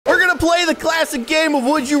play the classic game of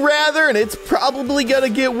Would You Rather, and it's probably gonna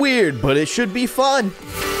get weird, but it should be fun.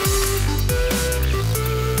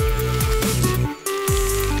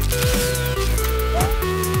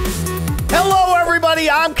 Hello, everybody.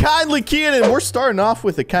 I'm Kindly Keyin, and we're starting off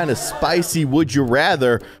with a kind of spicy Would You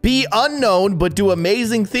Rather. Be unknown, but do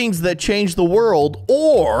amazing things that change the world,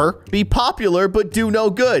 or be popular, but do no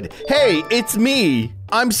good. Hey, it's me.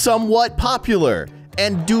 I'm somewhat popular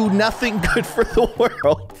and do nothing good for the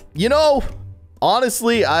world. You know,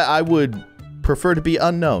 honestly, I would prefer to be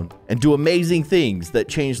unknown and do amazing things that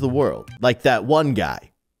change the world. Like that one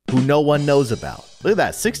guy who no one knows about. Look at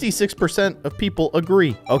that, 66% of people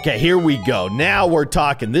agree. Okay, here we go. Now we're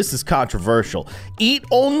talking. This is controversial. Eat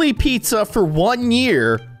only pizza for 1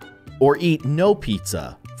 year or eat no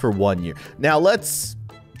pizza for 1 year. Now let's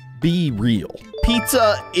be real.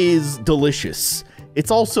 Pizza is delicious. It's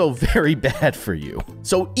also very bad for you.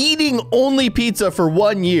 So eating only pizza for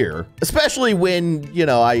 1 year, especially when, you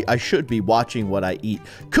know, I should be watching what I eat,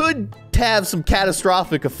 could have some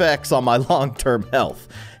catastrophic effects on my long-term health.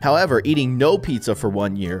 However, eating no pizza for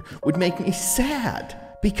 1 year would make me sad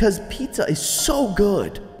because pizza is so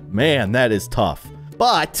good. Man, that is tough.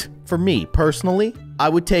 But for me personally, I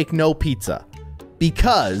would take no pizza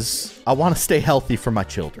because I want to stay healthy for my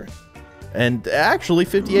children. And actually,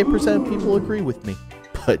 58% of people agree with me.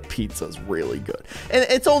 But pizza's really good. And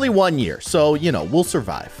it's only 1 year, so, you know, we'll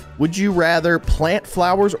survive. Would you rather plant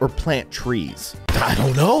flowers or plant trees? I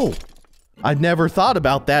don't know. I never thought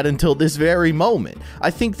about that until this very moment.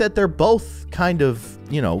 I think that they're both kind of,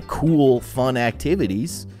 you know, cool, fun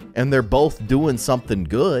activities. And they're both doing something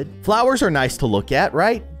good. Flowers are nice to look at,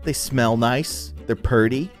 right? They smell nice. They're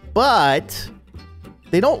pretty. But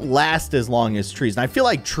they don't last as long as trees. And I feel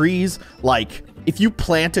like trees, like, if you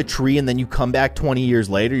plant a tree and then you come back 20 years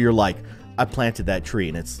later, you're like, I planted that tree.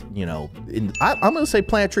 And it's, you know, I'm going to say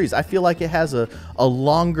plant trees. I feel like it has a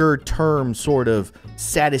longer term sort of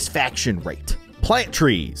satisfaction rate. Plant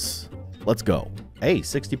trees. Let's go. Hey,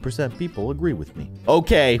 60% people agree with me.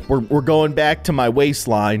 Okay, we're going back to my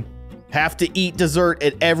waistline. Have to eat dessert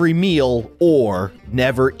at every meal or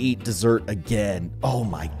never eat dessert again. Oh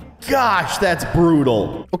my gosh, that's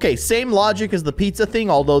brutal. Okay, same logic as the pizza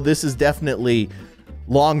thing, although this is definitely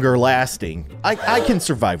longer lasting. I can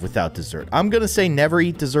survive without dessert. I'm gonna say never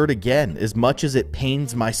eat dessert again, as much as it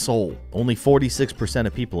pains my soul. Only 46%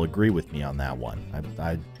 of people agree with me on that one.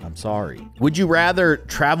 I'm sorry. Would you rather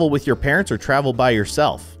travel with your parents or travel by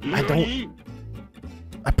yourself?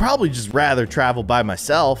 I'd probably just rather travel by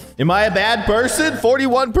myself. Am I a bad person?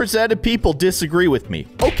 41% of people disagree with me.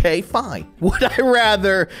 Okay, fine. Would I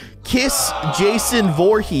rather kiss Jason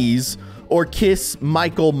Voorhees or kiss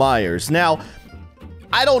Michael Myers? Now,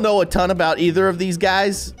 I don't know a ton about either of these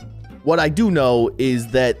guys. What I do know is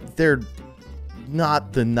that they're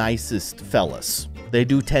not the nicest fellas. They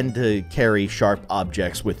do tend to carry sharp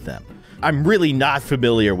objects with them. I'm really not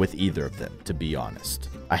familiar with either of them, to be honest.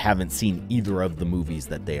 I haven't seen either of the movies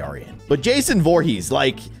that they are in. But Jason Voorhees,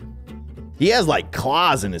 like, he has like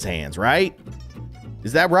claws in his hands, right?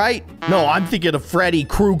 Is that right? No, I'm thinking of Freddy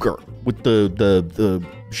Krueger with the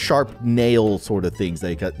sharp nail sort of things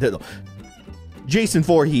they cut. Jason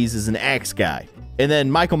Voorhees is an axe guy. And then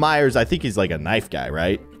Michael Myers, I think he's like a knife guy,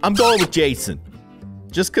 right? I'm going with Jason.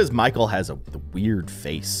 Just because Michael has a weird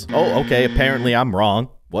face. Oh, okay, apparently I'm wrong.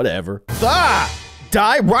 Whatever. Ah!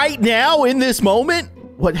 Die right now in this moment?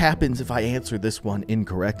 What happens if I answer this one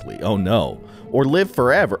incorrectly? Oh no. Or live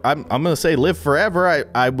forever. I'm gonna say live forever.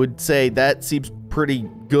 I would say that seems pretty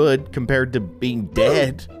good compared to being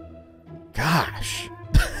dead. Gosh.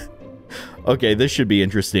 Okay, this should be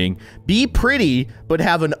interesting. Be pretty, but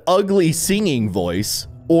have an ugly singing voice,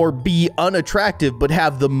 or be unattractive, but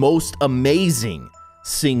have the most amazing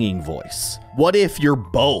singing voice. What if you're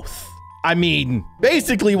both? I mean,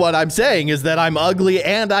 basically what I'm saying is that I'm ugly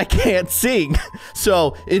and I can't sing.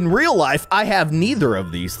 So in real life, I have neither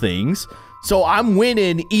of these things. So I'm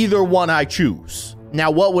winning either one I choose. Now,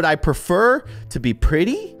 what would I prefer? To be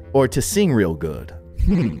pretty or to sing real good?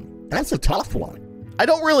 That's a tough one. I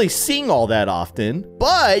don't really sing all that often,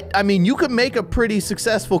 but I mean, you could make a pretty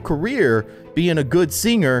successful career being a good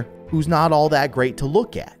singer who's not all that great to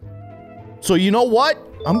look at. So you know what?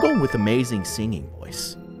 I'm going with amazing singing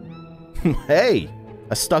voice. Hey,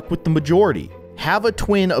 I stuck with the majority. Have a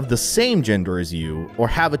twin of the same gender as you or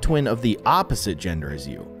have a twin of the opposite gender as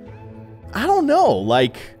you. I don't know.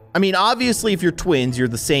 Like, I mean, obviously, if you're twins, you're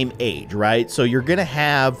the same age, right? So you're going to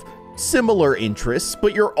have similar interests,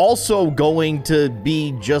 but you're also going to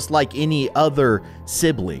be just like any other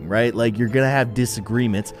sibling, right? Like, you're going to have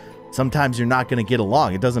disagreements. Sometimes you're not going to get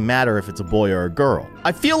along. It doesn't matter if it's a boy or a girl.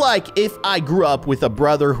 I feel like if I grew up with a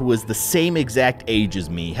brother who was the same exact age as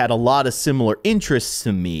me, had a lot of similar interests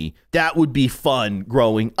to me, that would be fun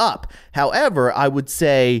growing up. However, I would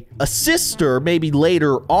say a sister, maybe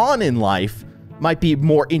later on in life, might be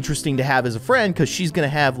more interesting to have as a friend because she's going to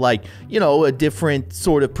have, like, you know, a different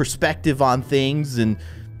sort of perspective on things. And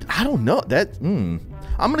I don't know. I'm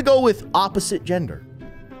going to go with opposite gender.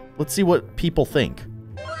 Let's see what people think.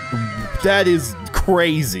 That is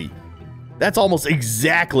crazy. That's almost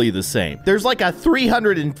exactly the same. There's like a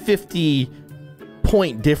 350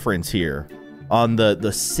 point difference here on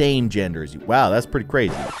the same genders. Wow, that's pretty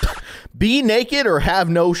crazy. Be naked or have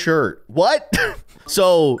no shirt. What?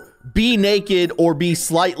 So be naked or be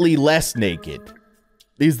slightly less naked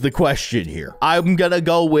is the question here. I'm gonna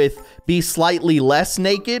go with be slightly less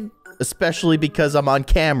naked, especially because I'm on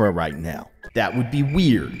camera right now. That would be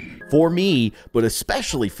weird for me, but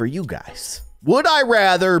especially for you guys. Would I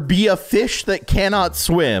rather be a fish that cannot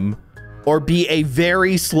swim or be a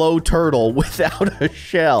very slow turtle without a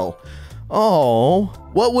shell? Oh,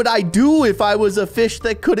 what would I do if I was a fish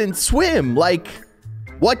that couldn't swim? Like,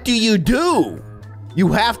 what do?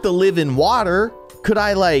 You have to live in water. Could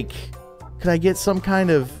I get some kind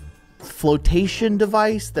of flotation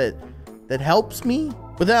device that helps me?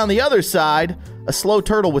 But then on the other side, a slow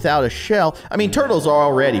turtle without a shell. I mean, turtles are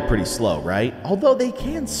already pretty slow, right? Although they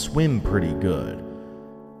can swim pretty good.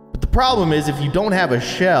 But the problem is if you don't have a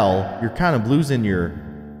shell, you're kind of losing your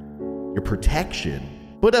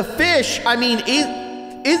protection. But a fish, I mean,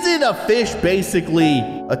 isn't a fish basically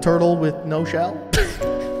a turtle with no shell?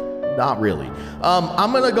 Not really.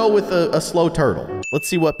 I'm gonna go with a slow turtle. Let's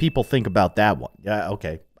see what people think about that one. Yeah,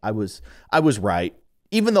 okay. I was right.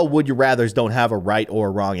 Even though would you rathers don't have a right or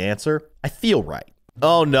a wrong answer, I feel right.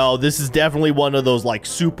 Oh no, this is definitely one of those like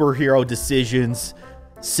superhero decisions.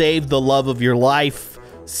 Save the love of your life.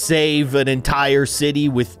 Save an entire city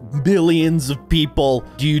with millions of people.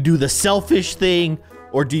 Do you do the selfish thing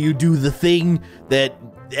or do you do the thing that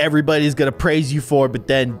everybody's gonna praise you for, but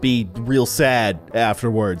then be real sad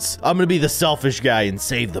afterwards? I'm gonna be the selfish guy and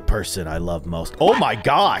save the person I love most. Oh my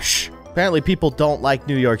gosh. Apparently people don't like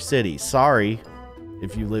New York City. Sorry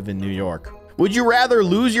if you live in New York. Would you rather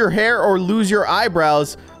lose your hair or lose your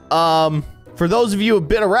eyebrows? For those of you who've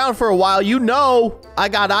been around for a while, you know I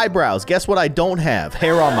got eyebrows. Guess what I don't have?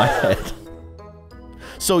 Hair on my head.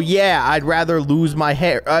 So yeah, I'd rather lose my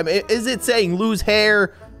hair. Is it saying lose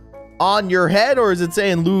hair on your head or is it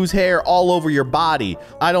saying lose hair all over your body?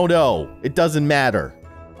 I don't know. It doesn't matter.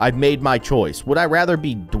 I've made my choice. Would I rather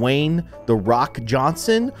be Dwayne "The Rock"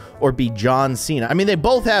 Johnson or be John Cena? I mean, they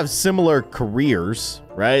both have similar careers,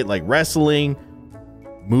 right? Like wrestling,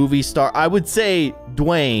 movie star. I would say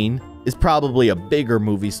Dwayne is probably a bigger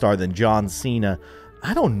movie star than John Cena.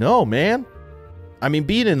 I don't know, man. I mean,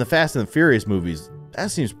 being in the Fast and the Furious movies, that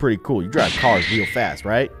seems pretty cool. You drive cars real fast,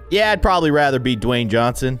 right? Yeah, I'd probably rather be Dwayne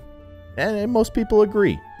Johnson. And most people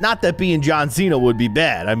agree. Not that being John Cena would be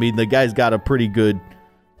bad. I mean, the guy's got a pretty good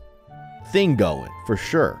thing going, for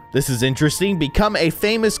sure. This is interesting. Become a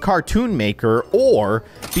famous cartoon maker or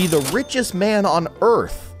be the richest man on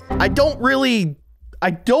Earth. I don't really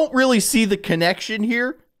see the connection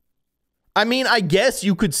here. I mean, I guess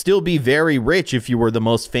you could still be very rich if you were the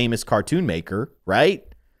most famous cartoon maker, right?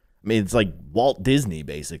 I mean, it's like Walt Disney,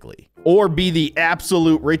 basically. Or be the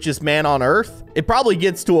absolute richest man on Earth. It probably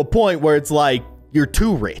gets to a point where it's like, you're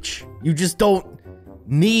too rich. You just don't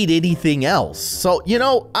need anything else. So, you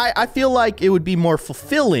know, I feel like it would be more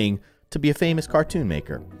fulfilling to be a famous cartoon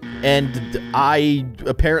maker. And I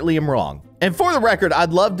apparently am wrong. And for the record,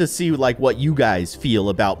 I'd love to see like what you guys feel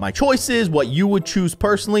about my choices, what you would choose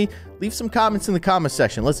personally. Leave some comments in the comment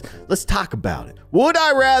section. Let's talk about it. Would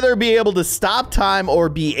I rather be able to stop time or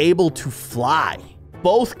be able to fly?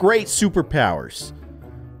 Both great superpowers.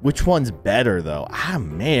 Which one's better though? Ah,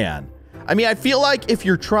 man. I mean, I feel like if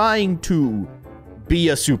you're trying to be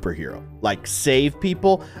a superhero, like save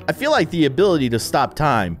people, I feel like the ability to stop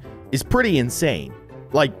time is pretty insane.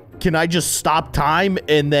 Like, can I just stop time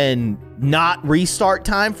and then not restart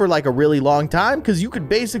time for like a really long time? Because you could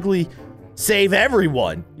basically save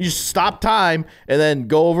everyone. You just stop time and then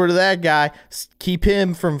go over to that guy, keep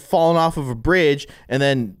him from falling off of a bridge, and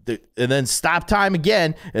then stop time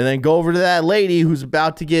again, and then go over to that lady who's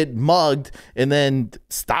about to get mugged, and then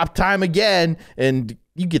stop time again, and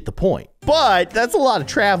you get the point. But that's a lot of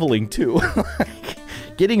traveling too.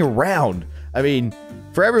 Getting around. I mean,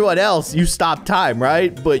 for everyone else, you stop time,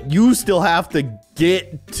 right? But you still have to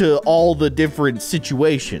get to all the different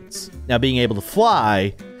situations. Now, being able to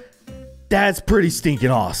fly, that's pretty stinking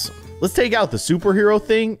awesome. Let's take out the superhero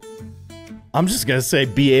thing. I'm just gonna say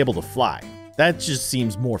be able to fly. That just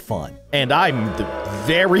seems more fun. And I'm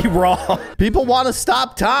very wrong. People want to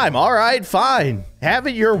stop time. All right, fine. Have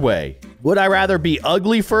it your way. Would I rather be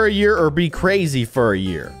ugly for a year or be crazy for a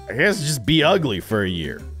year? I guess just be ugly for a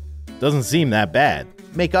year. Doesn't seem that bad.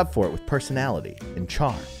 Make up for it with personality and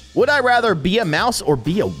charm. Would I rather be a mouse or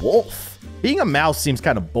be a wolf? Being a mouse seems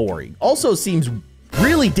kind of boring. Also seems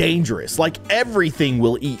really dangerous. Like everything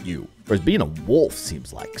will eat you. Whereas being a wolf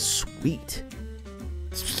seems like sweet.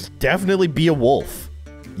 Definitely be a wolf.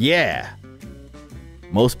 Yeah.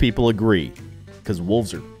 Most people agree because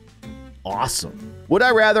wolves are awesome. Would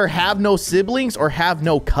I rather have no siblings or have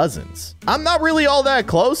no cousins? I'm not really all that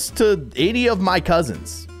close to any of my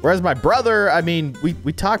cousins. Whereas my brother, I mean,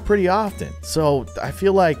 we talk pretty often. So I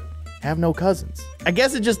feel like have no cousins. I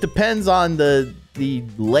guess it just depends on the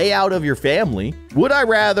layout of your family. Would I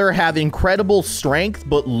rather have incredible strength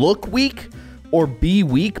but look weak, or be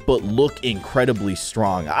weak but look incredibly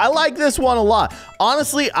strong? I like this one a lot.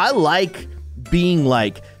 Honestly, I like being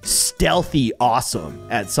like stealthy awesome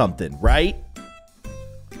at something, right?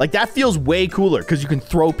 Like that feels way cooler because you can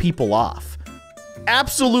throw people off.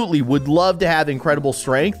 Absolutely would love to have incredible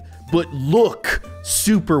strength, but look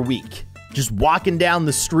super weak. Just walking down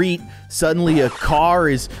the street, suddenly a car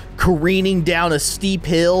is careening down a steep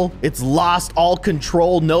hill. It's lost all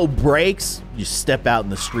control, no brakes. You step out in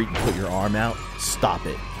the street and put your arm out. Stop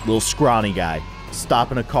it. Little scrawny guy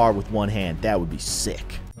stopping a car with one hand. That would be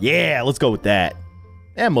sick. Yeah, let's go with that.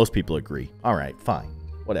 And most people agree. All right, fine.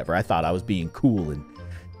 Whatever. I thought I was being cool and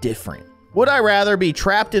different. Would I rather be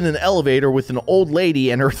trapped in an elevator with an old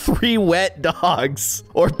lady and her 3 wet dogs,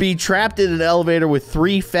 or be trapped in an elevator with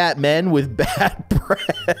 3 fat men with bad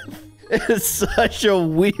breath? It's such a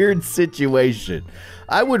weird situation.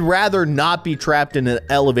 I would rather not be trapped in an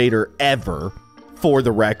elevator ever, for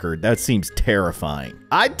the record. That seems terrifying.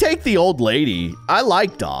 I'd take the old lady. I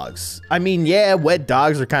like dogs. I mean, yeah, wet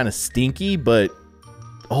dogs are kind of stinky, but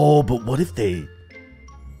what if they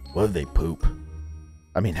poop?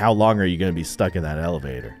 I mean, how long are you going to be stuck in that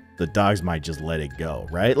elevator? The dogs might just let it go,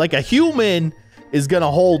 right? Like a human is going to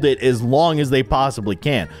hold it as long as they possibly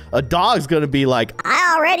can. A dog's going to be like,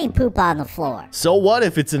 I already poop on the floor. So what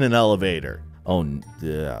if it's in an elevator? Oh,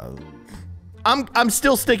 I'm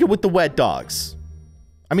still sticking with the wet dogs.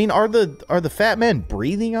 I mean, are the fat men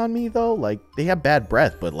breathing on me though? Like they have bad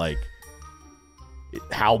breath, but like,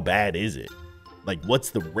 how bad is it? Like, what's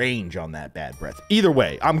the range on that bad breath? Either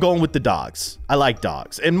way, I'm going with the dogs. I like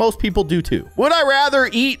dogs, and most people do too. Would I rather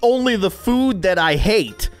eat only the food that I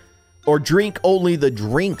hate or drink only the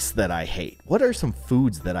drinks that I hate? What are some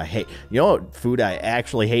foods that I hate? You know what food I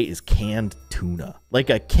actually hate is canned tuna. Like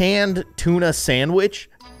a canned tuna sandwich,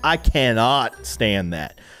 I cannot stand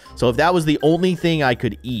that. So if that was the only thing I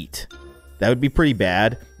could eat, that would be pretty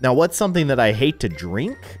bad. Now, what's something that I hate to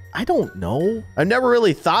drink? I don't know. I've never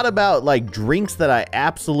really thought about like drinks that I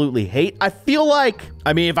absolutely hate. I feel like,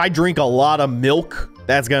 I mean, if I drink a lot of milk,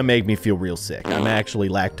 that's gonna make me feel real sick. I'm actually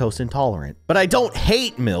lactose intolerant, but I don't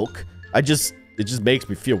hate milk. It just makes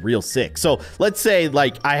me feel real sick. So let's say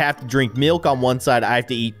like I have to drink milk on one side, I have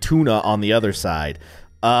to eat tuna on the other side.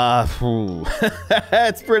 That's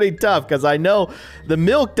pretty tough because I know the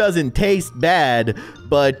milk doesn't taste bad,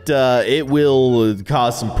 but it will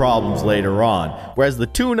cause some problems later on. Whereas the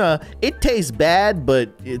tuna, it tastes bad,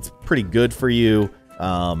 but it's pretty good for you.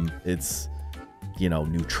 It's, you know,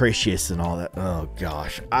 nutritious and all that. Oh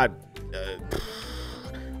gosh, I'm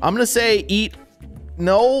gonna say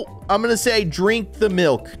I'm gonna say drink the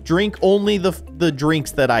milk. Drink only the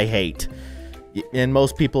drinks that I hate. And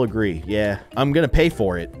most people agree. Yeah, I'm gonna pay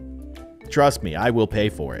for it. Trust me, I will pay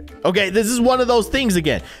for it. Okay, this is one of those things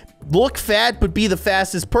again. Look fat, but be the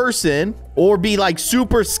fastest person, or be like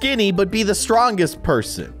super skinny, but be the strongest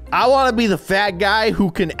person. I wanna be the fat guy who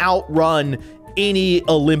can outrun any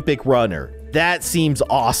Olympic runner. That seems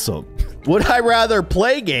awesome. Would I rather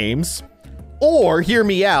play games, or, hear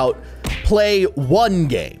me out, play one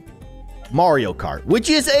game? Mario Kart, which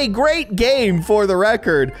is a great game for the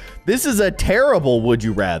record. This is a terrible would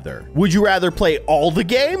you rather. Would you rather play all the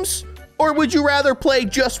games, or would you rather play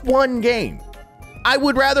just one game? I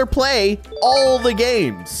would rather play all the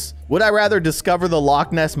games. Would I rather discover the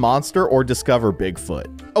Loch Ness Monster or discover Bigfoot?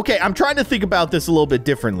 Okay, I'm trying to think about this a little bit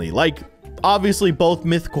differently. Like, obviously both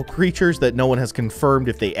mythical creatures that no one has confirmed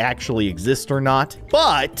if they actually exist or not.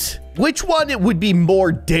 But which one it would be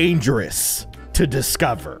more dangerous to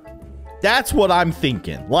discover? That's what I'm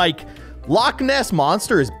thinking. Like, Loch Ness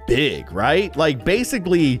Monster is big, right? Like,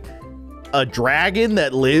 basically a dragon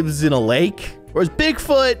that lives in a lake. Whereas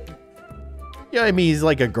Bigfoot, you know what I mean? He's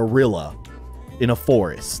like a gorilla in a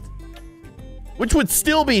forest. which would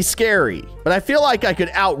still be scary. But I feel like I could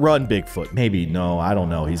outrun Bigfoot. Maybe, no, I don't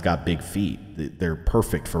know. He's got big feet. They're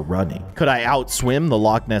perfect for running. Could I outswim the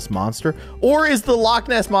Loch Ness Monster? Or is the Loch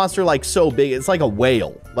Ness Monster like so big? It's like a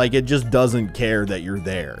whale. Like it just doesn't care that you're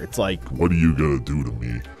there. It's like, what are you gonna do to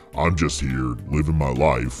me? I'm just here living my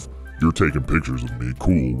life. You're taking pictures of me.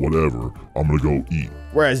 Cool, whatever. I'm gonna go eat.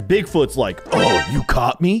 Whereas Bigfoot's like, oh, you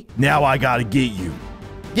caught me? Now I gotta get you.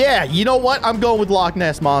 Yeah, you know what? I'm going with Loch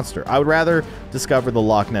Ness Monster. I would rather discover the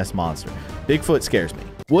Loch Ness Monster. Bigfoot scares me.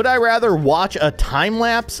 Would I rather watch a time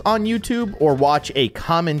lapse on YouTube or watch a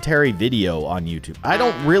commentary video on YouTube? I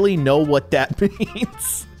don't really know what that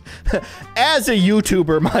means. As a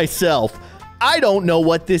YouTuber myself, I don't know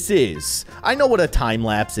what this is. I know what a time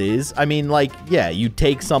lapse is. I mean, like, yeah, you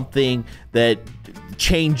take something that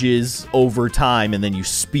changes over time and then you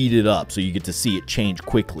speed it up so you get to see it change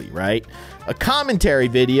quickly, right? A commentary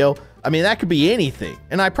video, I mean, that could be anything.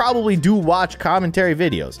 And I probably do watch commentary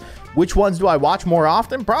videos. Which ones do I watch more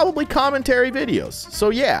often? Probably commentary videos. So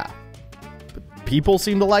yeah, but people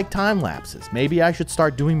seem to like time lapses. Maybe I should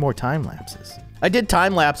start doing more time lapses. I did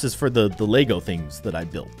time lapses for the Lego things that I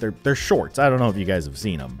built. They're shorts. I don't know if you guys have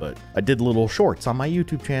seen them, but I did little shorts on my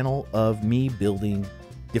YouTube channel of me building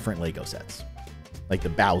different Lego sets. Like the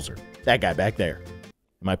Bowser, that guy back there.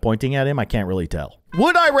 Am I pointing at him? I can't really tell.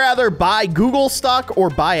 Would I rather buy Google stock or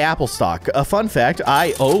buy Apple stock? A fun fact,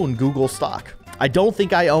 I own Google stock. I don't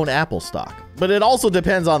think I own Apple stock, but it also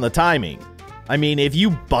depends on the timing. I mean, if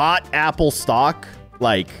you bought Apple stock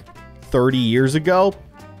like 30 years ago,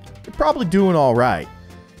 you're probably doing all right.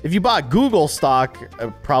 If you bought Google stock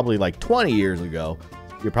probably like 20 years ago,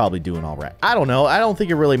 you're probably doing all right. I don't know. I don't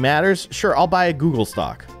think it really matters. Sure, I'll buy a Google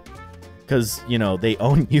stock because, you know, they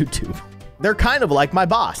own YouTube. They're kind of like my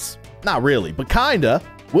boss. Not really, but kinda.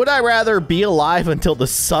 Would I rather be alive until the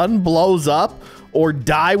sun blows up or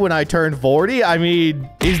die when I turn 40? I mean,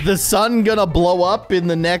 is the sun gonna blow up in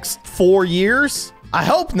the next 4 years? I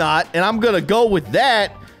hope not, and I'm gonna go with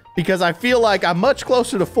that because I feel like I'm much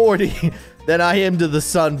closer to 40 than I am to the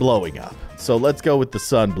sun blowing up. So let's go with the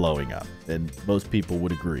sun blowing up, and most people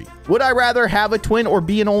would agree. Would I rather have a twin or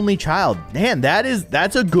be an only child? Man,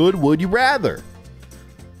 that's a good would you rather.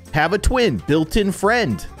 Have a twin, built-in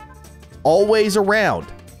friend, always around.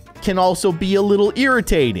 Can also be a little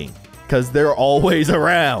irritating because they're always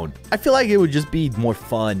around. I feel like it would just be more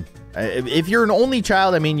fun. If you're an only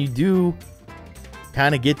child, I mean, you do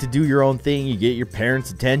kind of get to do your own thing. You get your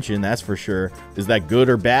parents' attention, that's for sure. Is that good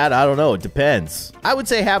or bad? I don't know. It depends. I would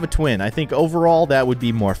say have a twin. I think overall that would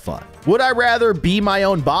be more fun. Would I rather be my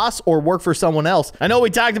own boss or work for someone else? I know we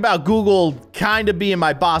talked about Google kind of being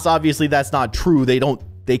my boss. Obviously, that's not true.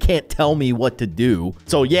 They can't tell me what to do.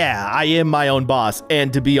 So yeah, I am my own boss.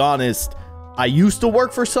 And to be honest, I used to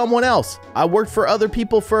work for someone else. I worked for other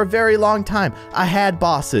people for a very long time. I had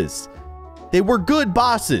bosses. They were good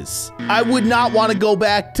bosses. I would not want to go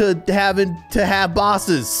back to having to have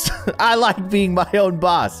bosses. I like being my own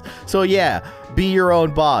boss. So yeah, be your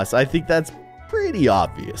own boss. I think that's pretty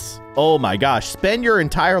obvious. Oh my gosh, spend your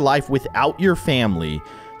entire life without your family.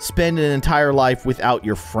 Spend an entire life without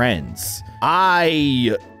your friends.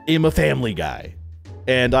 I am a family guy,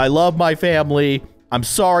 and I love my family. I'm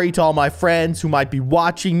sorry to all my friends who might be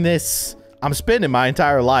watching this. I'm spending my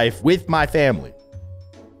entire life with my family,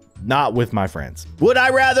 not with my friends. Would I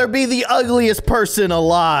rather be the ugliest person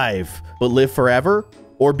alive, but live forever?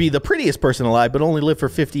 Or be the prettiest person alive, but only live for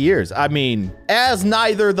 50 years? I mean, as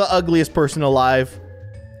neither the ugliest person alive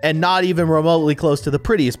and not even remotely close to the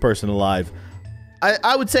prettiest person alive,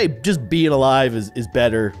 I would say just being alive is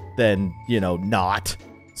better than, you know, not.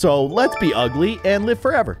 So let's be ugly and live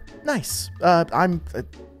forever. Nice.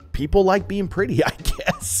 People like being pretty, I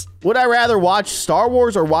guess. Would I rather watch Star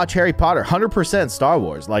Wars or watch Harry Potter? 100% Star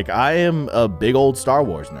Wars. Like, I am a big old Star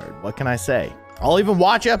Wars nerd. What can I say? I'll even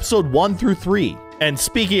watch episode 1 through 3. And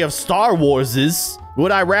speaking of Star Warses,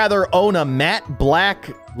 would I rather own a matte black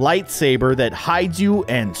lightsaber that hides you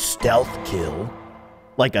and stealth kill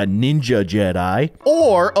like a ninja Jedi,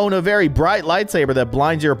 or own a very bright lightsaber that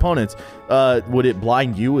blinds your opponents? Would it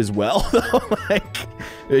blind you as well? Like,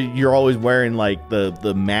 you're always wearing like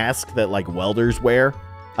the mask that like welders wear.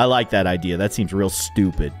 I like that idea. That seems real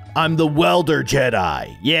stupid. I'm the welder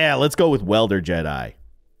Jedi. Yeah, let's go with welder Jedi.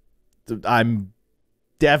 I'm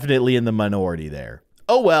definitely in the minority there.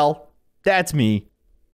 Oh well, that's me.